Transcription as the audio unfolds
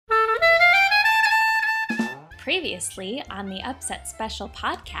Previously on the Upset Special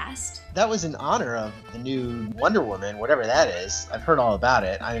podcast. That was in honor of the new Wonder Woman, whatever that is. I've heard all about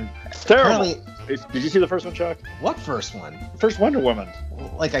it. It's terrible. Did you see the first one, Chuck? What first one? The first Wonder Woman.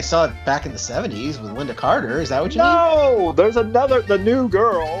 Like I saw it back in the 70s with Linda Carter. Is that what you mean? No! There's the new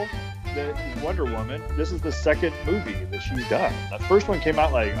girl, the Wonder Woman. This is the second movie that she's done. That first one came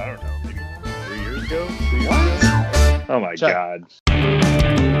out like, I don't know, maybe 3 years ago? 2 years ago? Oh my God.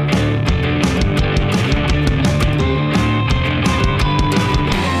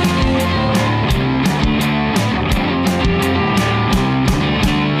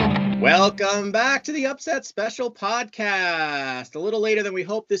 Welcome back to the Upset Special podcast. A little later than we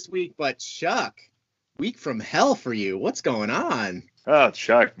hoped this week, but Chuck, week from hell for you. What's going on? Oh,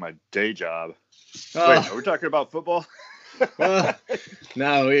 Chuck, my day job. Wait, are we talking about football?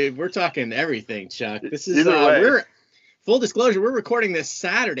 No, we're talking everything, Chuck. This is we're full disclosure. We're recording this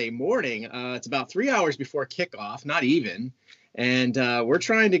Saturday morning. It's about 3 hours before kickoff, not even. And we're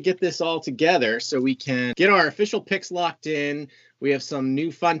trying to get this all together so we can get our official picks locked in. We have some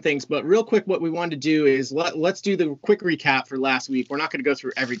new fun things, but real quick, what we wanted to do is let's do the quick recap for last week. We're not going to go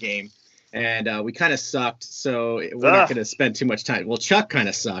through every game, and we kind of sucked, so we're not going to spend too much time. Well, Chuck kind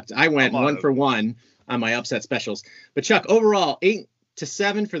of sucked. I went 1 for 1 on my upset specials, but Chuck, overall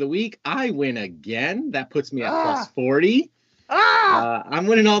 8-7 for the week. I win again. That puts me at plus 40. I'm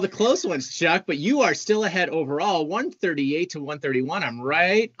winning all the close ones, Chuck, but you are still ahead overall, 138-131. I'm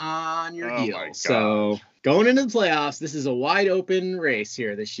right on your heel. So going into the playoffs, this is a wide open race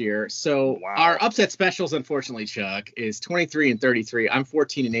here this year. So Our upset specials, unfortunately, Chuck, is 23-33. I'm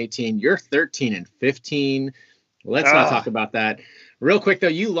 14-18. You're 13-15. Let's not talk about that. Real quick, though,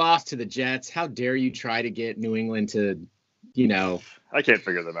 you lost to the Jets. How dare you try to get New England to, I can't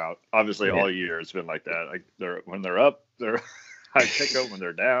figure them out. Obviously, all year it's been like that. Like when they're up, I pick them. When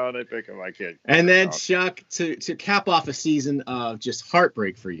they're down, I pick them. I can't. And then, Chuck, to cap off a season of just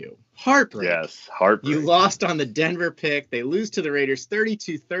heartbreak for you. Heartbreak. Yes, heartbreak. You lost on the Denver pick. They lose to the Raiders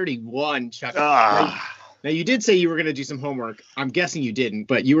 32-31, Chuck. Now, you did say you were going to do some homework. I'm guessing you didn't,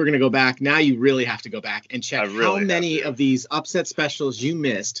 but you were going to go back. Now you really have to go back and check how many of these upset specials you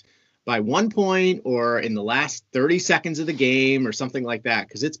missed by 1 point or in the last 30 seconds of the game or something like that,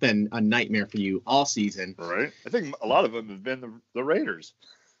 because it's been a nightmare for you all season. Right. I think a lot of them have been the Raiders.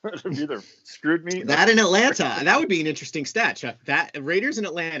 Either screwed me. That in Atlanta. That would be an interesting stat, Chuck. That Raiders in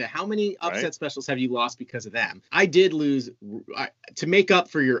Atlanta, how many upset specials have you lost because of them? I did lose to make up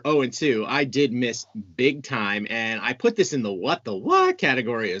for your 0-2. I did miss big time, and I put this in the what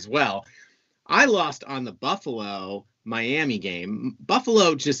category as well. I lost on the Buffalo Miami game.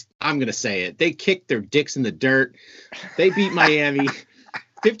 Buffalo I'm going to say it. They kicked their dicks in the dirt. They beat Miami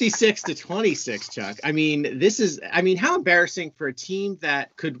 56-26, Chuck. I mean, how embarrassing for a team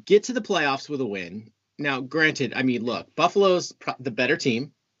that could get to the playoffs with a win. Now, granted, look, Buffalo's the better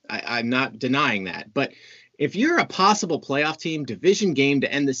team. I'm not denying that. But if you're a possible playoff team, division game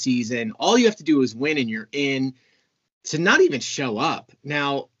to end the season, all you have to do is win and you're in. To not even show up.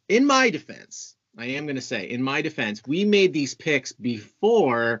 Now, in my defense, we made these picks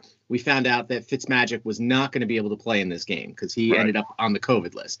before we found out that Fitzmagic was not going to be able to play in this game because he ended up on the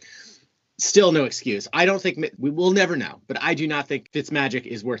COVID list. Still no excuse. I don't think we will never know, but I do not think Fitzmagic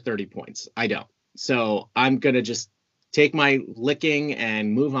is worth 30 points. I don't. So I'm going to just take my licking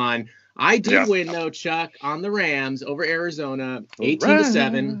and move on. I did win, though, Chuck, on the Rams over Arizona,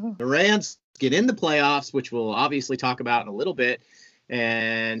 18-7. The Rams get in the playoffs, which we'll obviously talk about in a little bit.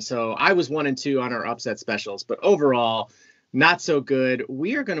 And so I was 1-2 on our upset specials, but overall, not so good.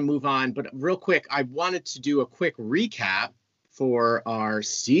 We are going to move on, but real quick, I wanted to do a quick recap for our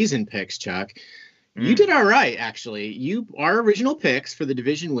season picks, Chuck. You did all right, actually. Our original picks for the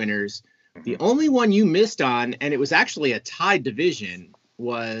division winners, the only one you missed on, and it was actually a tied division,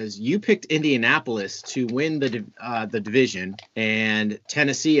 was you picked Indianapolis to win the division and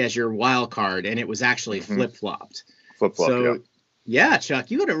Tennessee as your wild card, and it was actually flip-flopped. Yeah,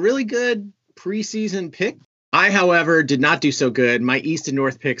 Chuck, you had a really good preseason pick. I, however, did not do so good. My East and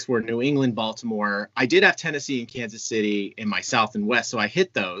North picks were New England, Baltimore. I did have Tennessee and Kansas City in my South and West, so I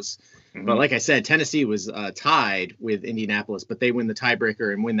hit those. But like I said, Tennessee was tied with Indianapolis, but they win the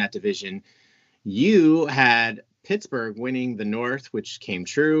tiebreaker and win that division. You had Pittsburgh winning the North, which came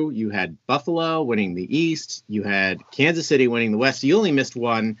true. You had Buffalo winning the East. You had Kansas City winning the West. You only missed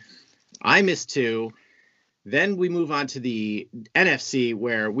one. I missed two. Then we move on to the NFC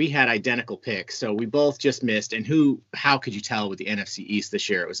where we had identical picks. So we both just missed. And how could you tell with the NFC East this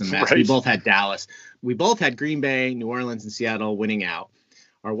year? It was a mess. Right. We both had Dallas. We both had Green Bay, New Orleans, and Seattle winning out.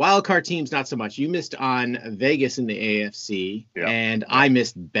 Our wild card teams, not so much. You missed on Vegas in the AFC, and I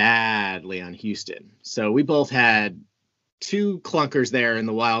missed bad badly on Houston. So we both had two clunkers there in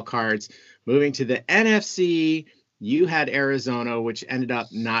the wild cards. Moving to the NFC, you had Arizona, which ended up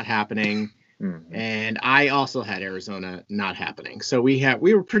not happening. Mm-hmm. And I also had Arizona not happening. So we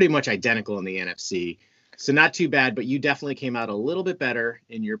were pretty much identical in the NFC. So not too bad, but you definitely came out a little bit better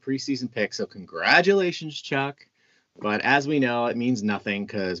in your preseason pick. So congratulations, Chuck. But as we know, it means nothing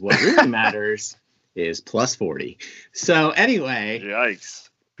because what really matters is plus 40. So anyway. Yikes.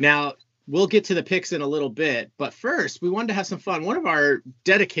 Now, we'll get to the picks in a little bit. But first, we wanted to have some fun. One of our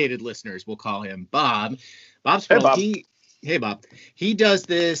dedicated listeners, we'll call him Bob. Bob's Hey, Bob. Hey, Bob. He does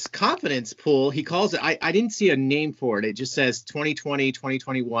this confidence pool. He calls it, I didn't see a name for it. It just says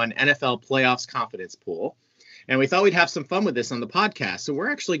 2020-2021 NFL Playoffs Confidence Pool. And we thought we'd have some fun with this on the podcast. So we're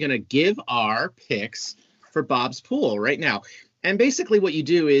actually going to give our picks for Bob's pool right now. And basically what you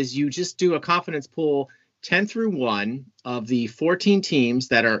do is you just do a confidence pool 10 through 1 of the 14 teams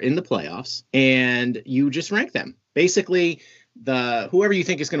that are in the playoffs, and you just rank them. Basically, whoever you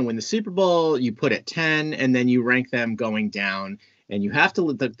think is going to win the Super Bowl, you put at 10, and then you rank them going down. And you have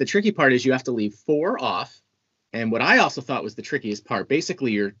to, the tricky part is you have to leave 4 off. And what I also thought was the trickiest part,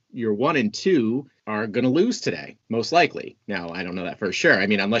 basically your 1 and 2 are going to lose today, most likely. Now, I don't know that for sure. I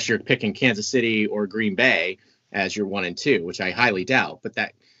mean, unless you're picking Kansas City or Green Bay as your 1 and 2, which I highly doubt, but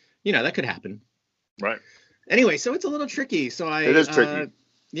that could happen. Right. Anyway, so it's a little tricky. So it is tricky.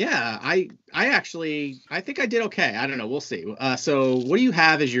 Yeah, I think I did okay. I don't know. We'll see. So what do you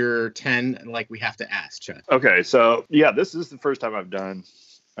have as your 10? Like we have to ask, Chuck. Okay. So yeah, this is the first time I've done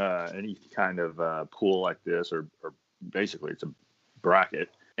any kind of pool like this, or basically it's a bracket.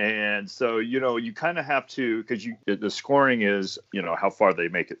 And so, you kind of have to, because the scoring is, how far they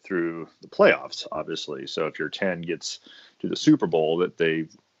make it through the playoffs, obviously. So if your 10 gets to the Super Bowl, that they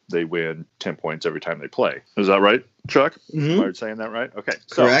win 10 points every time they play. Is that right, Chuck? Mm-hmm. Am I saying that right? Okay.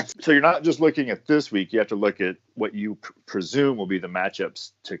 Correct. So you're not just looking at this week. You have to look at what you presume will be the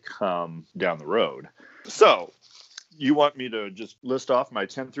matchups to come down the road. So you want me to just list off my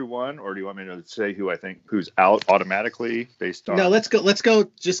 10 through 1, or do you want me to say who's out automatically based on? No, let's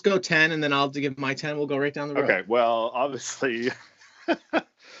just go 10, and then I'll give my 10. We'll go right down the road. Okay. Well, obviously,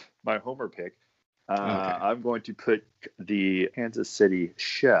 my homer pick. Okay. I'm going to put the Kansas City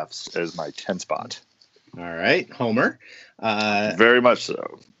Chiefs as my 10 spot. All right, homer. Very much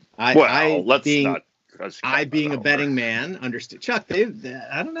so. Being a betting man, understood. Chuck,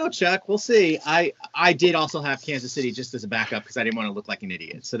 I don't know, Chuck. We'll see. I did also have Kansas City just as a backup because I didn't want to look like an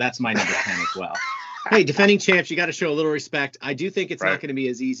idiot. So that's my number 10 as well. Hey, defending champs, you got to show a little respect. I do think it's not going to be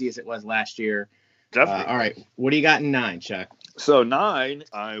as easy as it was last year. Definitely. All right, what do you got in 9, Chuck? So 9,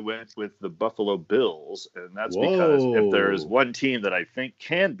 I went with the Buffalo Bills, and that's because if there is one team that I think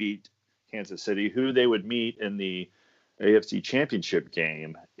can beat Kansas City, who they would meet in the AFC Championship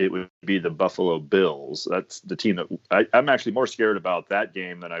game, it would be the Buffalo Bills. That's the team that I'm actually more scared about that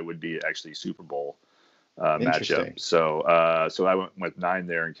game than I would be actually Super Bowl matchup. So I went with 9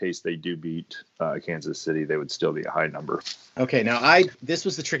 there in case they do beat Kansas City. They would still be a high number. Okay, now this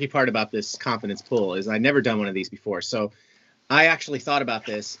was the tricky part about this confidence pool is I'd never done one of these before. So I actually thought about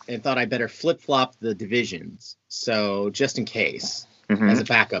this and thought I better flip-flop the divisions. So just in case as a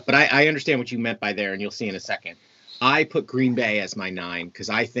backup. But I understand what you meant by there, and you'll see in a second. I put Green Bay as my 9 because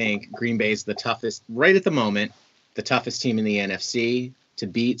I think Green Bay is the toughest, right at the moment, the toughest team in the NFC to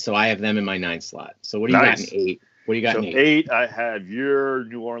beat. So I have them in my 9 slot. So what do you got in 8? What do you got in 8? 8, I have your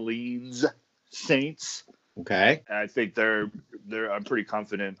New Orleans Saints. Okay. I think I'm pretty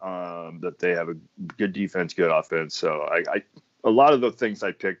confident that they have a good defense, good offense. So a lot of the things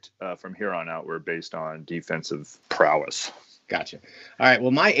I picked from here on out were based on defensive prowess. Gotcha. All right.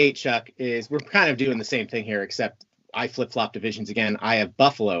 Well, my 8, Chuck, is we're kind of doing the same thing here, except I flip-flop divisions again. I have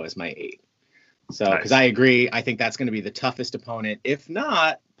Buffalo as my 8. So, because I agree, I think that's going to be the toughest opponent, if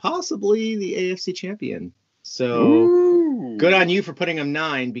not possibly the AFC champion. So good on you for putting them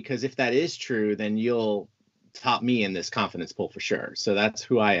 9, because if that is true, then you'll top me in this confidence pool for sure. So that's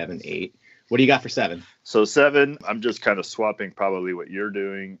who I have in 8. What do you got for 7? So 7, I'm just kind of swapping probably what you're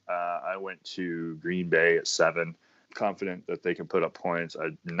doing. I went to Green Bay at 7. Confident that they can put up points.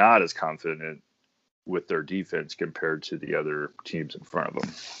 I'm not as confident with their defense compared to the other teams in front of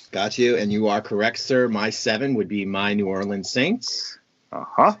them. Got you. And you are correct, sir. My 7 would be my New Orleans Saints.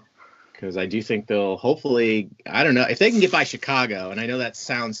 Because I do think they'll hopefully, I don't know, if they can get by Chicago, and I know that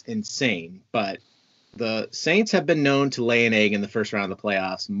sounds insane, but the Saints have been known to lay an egg in the first round of the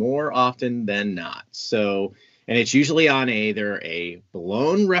playoffs more often than not. So, and it's usually on either a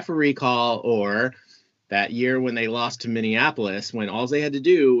blown referee call or that year when they lost to Minneapolis, when all they had to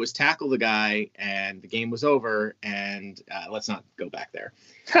do was tackle the guy and the game was over. And let's not go back there.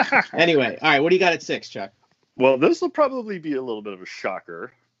 Anyway, all right, what do you got at 6, Chuck? Well, this will probably be a little bit of a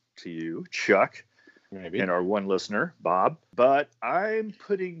shocker to you, Chuck, Maybe. and our one listener, Bob. But I'm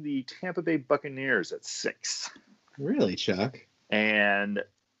putting the Tampa Bay Buccaneers at 6. Really, Chuck? And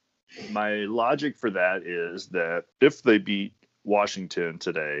my logic for that is that if they beat Washington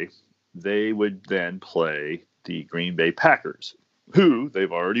today, they would then play the Green Bay Packers, who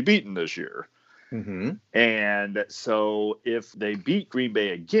they've already beaten this year. Mm-hmm. And so if they beat Green Bay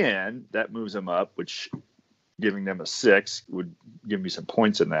again, that moves them up, which giving them a 6 would give me some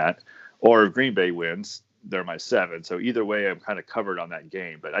points in that. Or if Green Bay wins, they're my 7. So either way, I'm kind of covered on that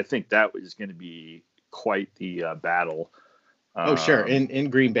game. But I think that is going to be quite the battle. Oh, sure. In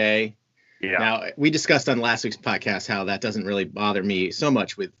Green Bay. Yeah. Now, we discussed on last week's podcast how that doesn't really bother me so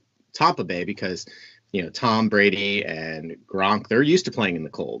much with Tampa Bay because, Tom Brady and Gronk, they're used to playing in the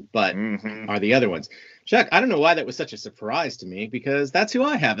cold, but are the other ones. Chuck, I don't know why that was such a surprise to me because that's who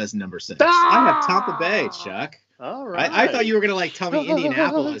I have as number 6. I have Tampa Bay, Chuck. All right. I thought you were going to tell me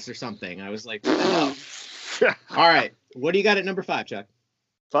Indianapolis or something. I was like, no. All right. What do you got at number 5, Chuck?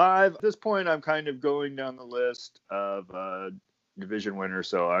 5. At this point, I'm kind of going down the list of division winners,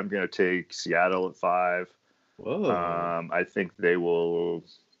 so I'm going to take Seattle at 5. Whoa. I think they will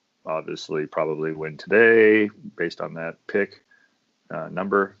obviously probably win today based on that pick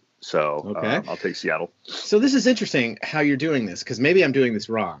number. So okay. I'll take Seattle. So this is interesting how you're doing this because maybe I'm doing this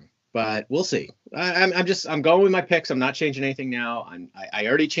wrong, but we'll see. I'm going with my picks. I'm not changing anything now. I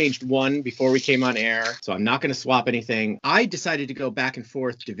already changed one before we came on air, so I'm not going to swap anything. I decided to go back and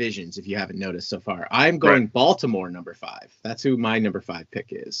forth divisions. If you haven't noticed so far, I'm going Baltimore number 5. That's who my number 5 pick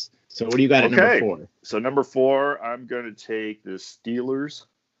is. So what do you got at number 4? So number 4, I'm going to take the Steelers.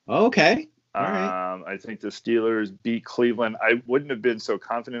 Okay. All right. I think the Steelers beat Cleveland. I wouldn't have been so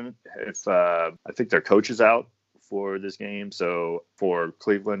confident if I think their coach is out for this game. So for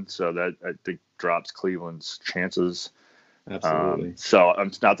Cleveland, so that I think drops Cleveland's chances. Absolutely. So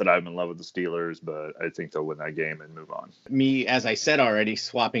it's not that I'm in love with the Steelers, but I think they'll win that game and move on. Me, as I said already,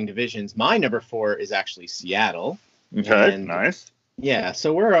 swapping divisions. My number 4 is actually Seattle. Okay, nice. Yeah,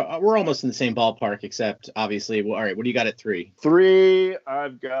 so we're almost in the same ballpark, except obviously. Well, all right, what do you got at 3? 3,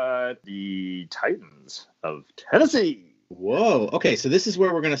 I've got the Titans of Tennessee. Whoa. Okay, so this is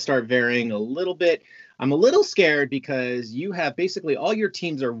where we're going to start varying a little bit. I'm a little scared because you have basically all your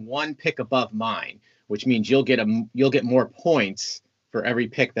teams are one pick above mine, which means you'll get more points for every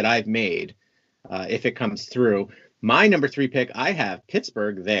pick that I've made if it comes through. My number 3 pick, I have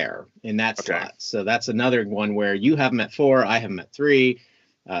Pittsburgh there in that slot. So that's another one where you have them at 4, I have them at 3.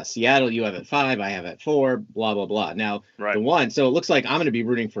 Seattle, you have at 5, I have at 4, blah, blah, blah. Now, so it looks like I'm going to be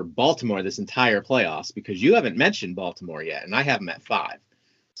rooting for Baltimore this entire playoffs because you haven't mentioned Baltimore yet, and I have them at 5.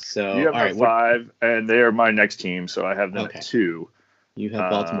 So you have them at 5, and they are my next team, so I have them at 2. You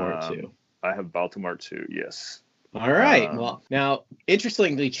have Baltimore at 2. I have Baltimore at 2, yes. All right. Well, now,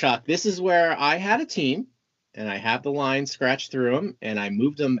 interestingly, Chuck, this is where I had a team. And I have the line scratched through them, and I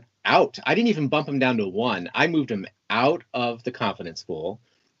moved them out. I didn't even bump them down to 1. I moved them out of the confidence pool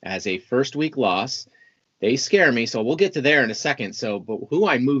as a first week loss. They scare me, so we'll get to there in a second. But who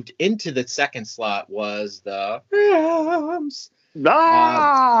I moved into the second slot was the Rams. I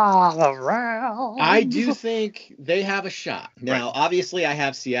do think they have a shot. Now, obviously, I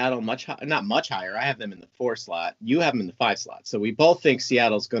have Seattle not much higher. I have them in the 4 slot. You have them in the 5 slot. So we both think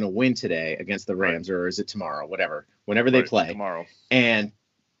Seattle's going to win today against the Rams, or is it tomorrow? Whenever they play. Tomorrow. And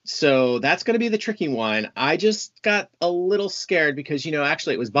so that's going to be the tricky one. I just got a little scared because,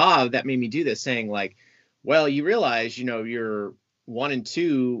 actually it was Bob that made me do this, saying like, well, you realize, your 1 and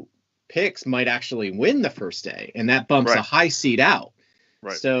 2 picks might actually win the first day, and that bumps a high seed out.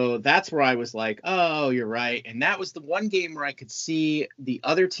 So that's where I was like, oh, you're right. And that was the one game where I could see the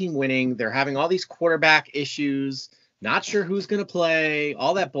other team winning. They're having all these quarterback issues, not sure who's going to play,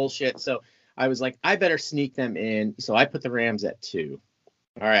 all that bullshit. So I was like, I better sneak them in. So I put the Rams at 2.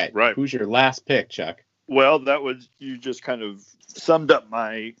 All right. Who's your last pick, Chuck? Well, you just kind of summed up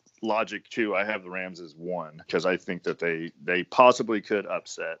my logic too. I have the Rams as 1 because I think that they possibly could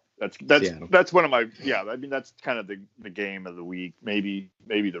upset. That's one of my I mean that's kind of the game of the week. Maybe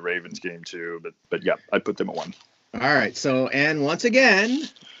the Ravens game too, but yeah, I put them at 1. All right. So and once again,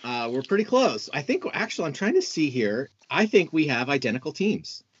 we're pretty close. I think actually I'm trying to see here. I think we have identical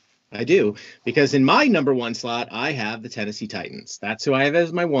teams. I do, because in my number 1 slot, I have the Tennessee Titans. That's who I have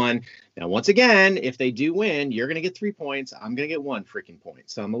as my 1. Now, once again, if they do win, you're going to get 3 points. I'm going to get 1 freaking point.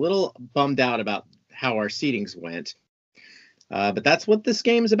 So I'm a little bummed out about how our seedings went. But that's what this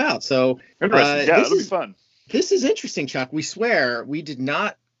game is about. So interesting. Yeah, it'll be fun. This is interesting, Chuck. We swear we did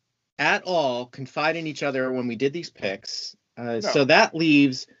not at all confide in each other when we did these picks. No. So that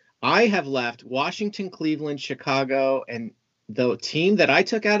leaves, I have left Washington, Cleveland, Chicago, and the team that I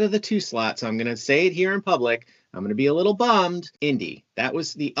took out of the 2 slots, so I'm going to say it here in public, I'm going to be a little bummed, Indy. That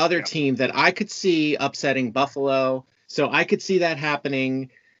was the other team that I could see upsetting Buffalo. So I could see that happening.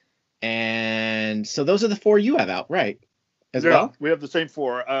 And so those are the 4 you have out, right? As well? We have the same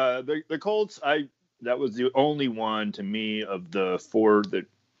 4. The Colts, that was the only one to me of the 4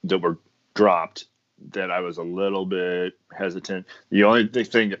 that were dropped that I was a little bit hesitant. The only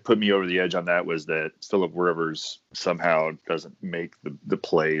thing that put me over the edge on that was that Phillip Rivers somehow doesn't make the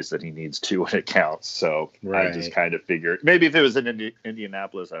plays that he needs to when it counts. So I just kind of figured maybe if it was in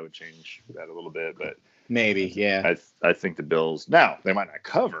Indianapolis, I would change that a little bit, but maybe, yeah. I think the Bills, now they might not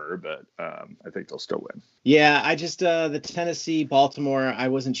cover, but I think they'll still win. Yeah, I just the Tennessee, Baltimore, I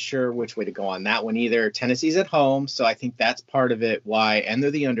wasn't sure which way to go on that one either. Tennessee's at home, so I think that's part of it why, and they're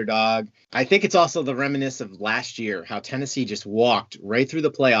the underdog. I think it's also the reminiscence of last year, how Tennessee just walked right through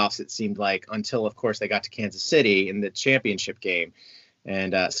the playoffs, it seemed like, until, of course, they got to Kansas City in the championship game,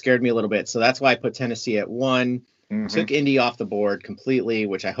 and scared me a little bit. So that's why I put Tennessee at 1. Took Indy off the board completely,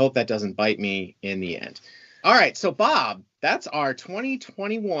 which I hope that doesn't bite me in the end. All right, so Bob, that's our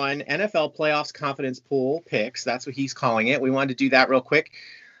 2021 NFL Playoffs Confidence Pool picks. That's what he's calling it. We wanted to do that real quick.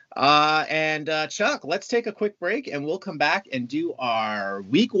 And Chuck, let's take a quick break, and we'll come back and do our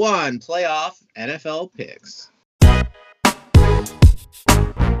Week 1 Playoff NFL picks.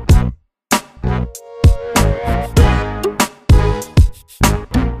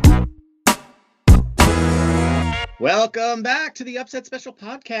 Welcome back to the Upset Special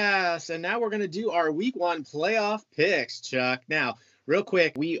Podcast. And now we're going to do our Week 1 playoff picks, Chuck. Now, real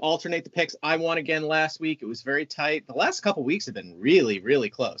quick, we alternate the picks. I won again last week. It was very tight. The last couple weeks have been really,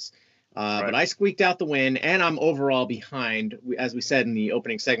 really close. But I squeaked out the win, and I'm overall behind, as we said in the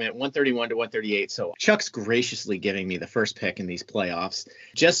opening segment, 131 to 138. So Chuck's graciously giving me the first pick in these playoffs.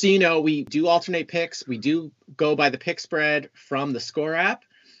 Just so you know, we do alternate picks. We do go by the pick spread from the Score app.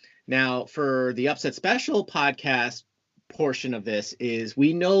 Now, for the Upset Special podcast portion of this is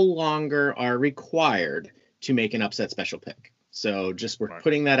we no longer are required to make an Upset Special pick. So just we're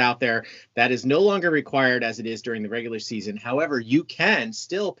putting that out there. That is no longer required as it is during the regular season. However, you can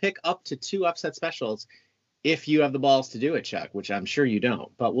still pick up to 2 Upset Specials if you have the balls to do it, Chuck, which I'm sure you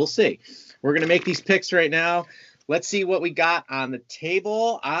don't. But we'll see. We're going to make these picks right now. Let's see what we got on the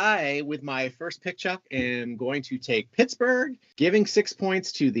table. I, with my first pick, Chuck, am going to take Pittsburgh, giving 6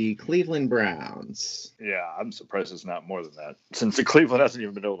 points to the Cleveland Browns. Yeah, I'm surprised it's not more than that, since the Cleveland hasn't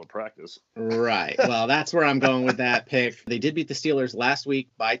even been able to practice. Right. Well, that's where I'm going with that pick. They did beat the Steelers last week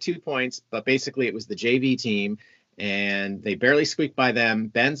by 2 points, but basically it was the JV team, and they barely squeaked by them.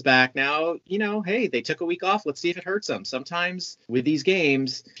 Ben's back now. Hey, they took a week off. Let's see if it hurts them. Sometimes with these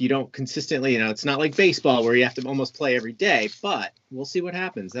games, if you don't consistently, it's not like baseball where you have to almost play every day, but we'll see what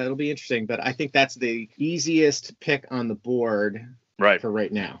happens. That'll be interesting. But I think that's the easiest pick on the board for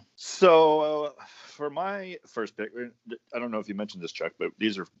right now. So for my first pick, I don't know if you mentioned this, Chuck, but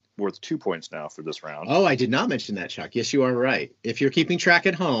these are worth 2 points now for this round. Oh, I did not mention that, Chuck. Yes, you are right. If you're keeping track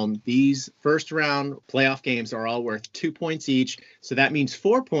at home, these first round playoff games are all worth 2 points each. So that means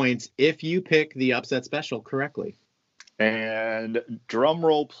 4 points if you pick the Upset Special correctly. And drum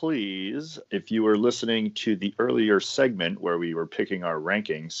roll, please. If you were listening to the earlier segment where we were picking our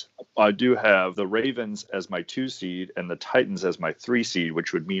rankings, I do have the Ravens as my 2 seed and the Titans as my 3 seed,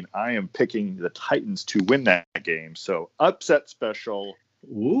 which would mean I am picking the Titans to win that game. So Upset Special.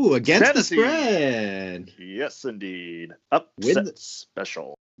 Ooh, against Tennessee. The spread. Yes, indeed. Upset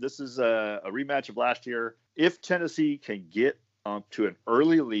Special. This is a rematch of last year. If Tennessee can get to an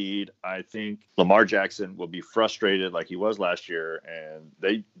early lead, I think Lamar Jackson will be frustrated like he was last year,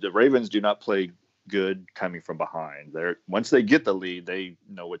 and the Ravens do not play good coming from behind. Once they get the lead, they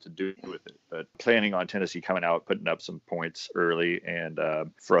know what to do with it. But planning on Tennessee coming out, putting up some points early, and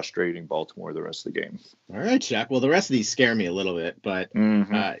frustrating Baltimore the rest of the game. All right, Chuck. Well, the rest of these scare me a little bit, but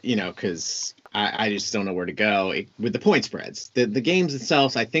because I just don't know where to go with the point spreads. The games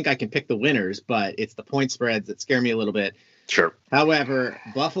themselves, I think I can pick the winners, but it's the point spreads that scare me a little bit. Sure. However,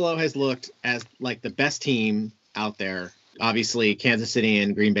 Buffalo has looked as like the best team out there. Obviously, Kansas City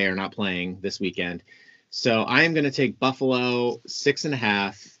and Green Bay are not playing this weekend. So I am going to take Buffalo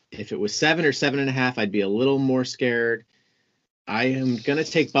 6.5. If it was 7 or 7.5, I'd be a little more scared. I am going to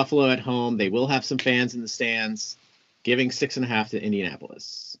take Buffalo at home. They will have some fans in the stands, giving 6.5 to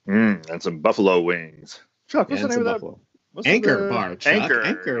Indianapolis. And some Buffalo wings. Chuck, what's the name of that? Anchor Bar, Chuck.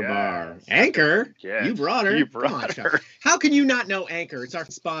 Anchor yeah. Bar. Anchor? Yeah. You brought her. You brought Come on, her. Chuck. How can you not know Anchor? It's our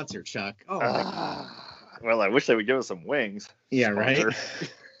sponsor, Chuck. Oh, my God. Well, I wish they would give us some wings. Yeah, sponsor.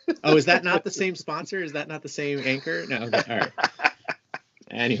 Right? Oh, is that not the same sponsor? Is that not the same Anchor? No, okay. All right.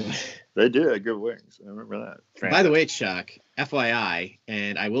 Anyway. They do have good wings. I remember that. By the way, Chuck, FYI,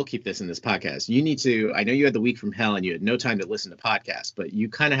 and I will keep this in this podcast, you need to, I know you had the week from hell and you had no time to listen to podcasts, but you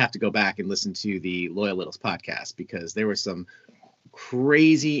kind of have to go back and listen to the Loyal Littles podcast because there were some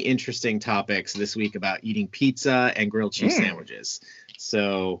crazy interesting topics this week about eating pizza and grilled cheese sandwiches.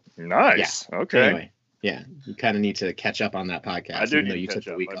 So nice. Yeah. Okay. Anyway, yeah, you kind of need to catch up on that podcast. I do even need though you to took catch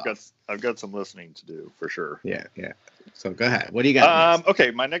the up. week off. I've got some listening to do for sure. Yeah. So go ahead. What do you got? Next?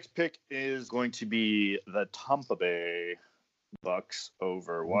 Okay, my next pick is going to be the Tampa Bay Bucks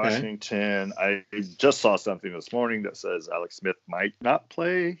over Washington. I just saw something this morning that says Alex Smith might not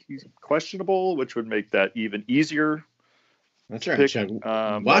play. He's questionable, which would make that even easier. That's right, Chuck.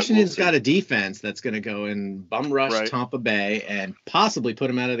 Washington's got a defense that's going to go and bum rush Tampa Bay and possibly put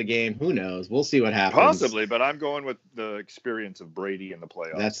him out of the game. Who knows? We'll see what happens. Possibly, but I'm going with the experience of Brady in the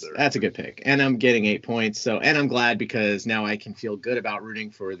playoffs. That's a good pick. And I'm getting 8 points. And I'm glad because now I can feel good about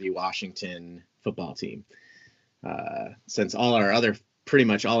rooting for the Washington football team. Since pretty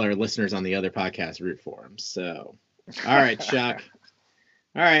much all our listeners on the other podcast root for them. So, all right, Chuck.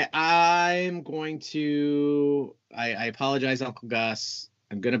 All right, I'm going to. I apologize, Uncle Gus.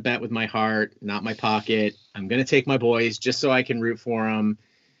 I'm going to bet with my heart, not my pocket. I'm going to take my boys just so I can root for them.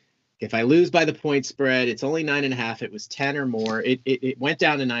 If I lose by the point spread, it's only 9.5. It was 10 or more. It went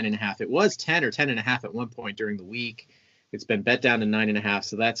down to 9.5. It was 10 or 10.5 at one point during the week. It's been bet down to 9.5,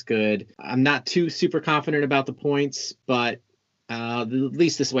 so that's good. I'm not too super confident about the points, but at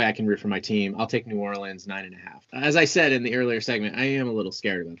least this way I can root for my team. I'll take New Orleans 9.5. As I said in the earlier segment, I am a little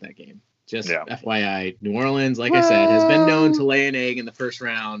scared about that game. Just FYI, New Orleans, like I said, has been known to lay an egg in the first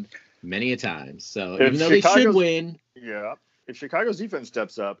round many a time. So even though they should win. Yeah. If Chicago's defense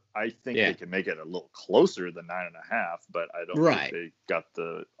steps up, I think they can make it a little closer than 9.5, but I don't think they got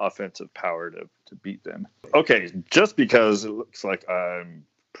the offensive power to beat them. Okay, just because it looks like I'm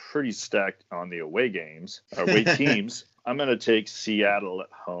pretty stacked on the away teams, I'm going to take Seattle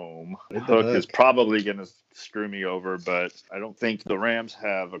at home. Hook is probably going to screw me over, but I don't think the Rams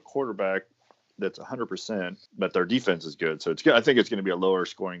have a quarterback that's 100%, but their defense is good. So I think it's going to be a lower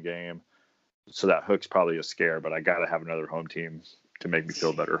scoring game. So that Hook's probably a scare, but I got to have another home team to make me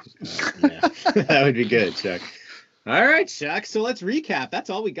feel better. Yeah, that would be good, Chuck. All right, Chuck. So let's recap.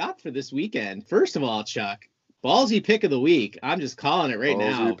 That's all we got for this weekend. First of all, Chuck, ballsy pick of the week. I'm just calling it right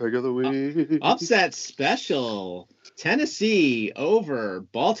now. Ballsy pick of the week. Upset special. Tennessee over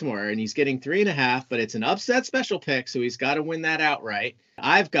Baltimore, and he's getting 3.5, but it's an upset special pick, so he's got to win that outright.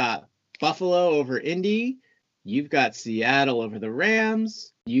 I've got Buffalo over Indy. You've got Seattle over the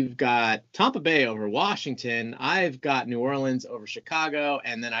Rams. You've got Tampa Bay over Washington. I've got New Orleans over Chicago.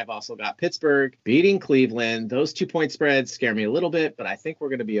 And then I've also got Pittsburgh beating Cleveland. Those 2-point spreads scare me a little bit, but I think we're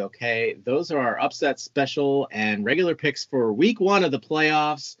going to be okay. Those are our upset special and regular picks for week 1 of the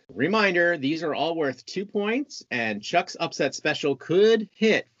playoffs. Reminder, these are all worth 2 points, and Chuck's upset special could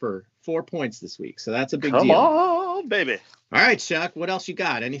hit for 4 points this week. So that's a big deal. Come on, baby. All right, Chuck, what else you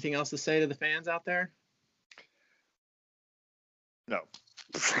got? Anything else to say to the fans out there? No.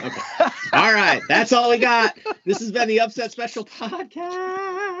 Okay. All right. That's all we got. This has been the Upset Special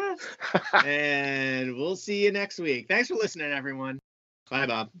Podcast. And we'll see you next week. Thanks for listening, everyone. Bye,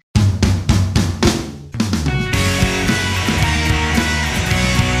 Bob.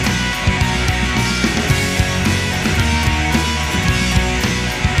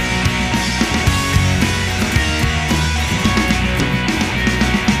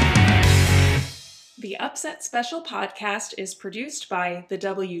 The Upset Special Podcast is produced by the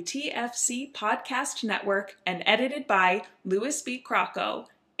WTFC Podcast Network and edited by Louis B. Crocco.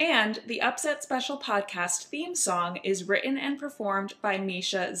 And the Upset Special Podcast theme song is written and performed by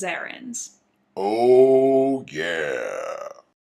Misha Zarins. Oh, yeah.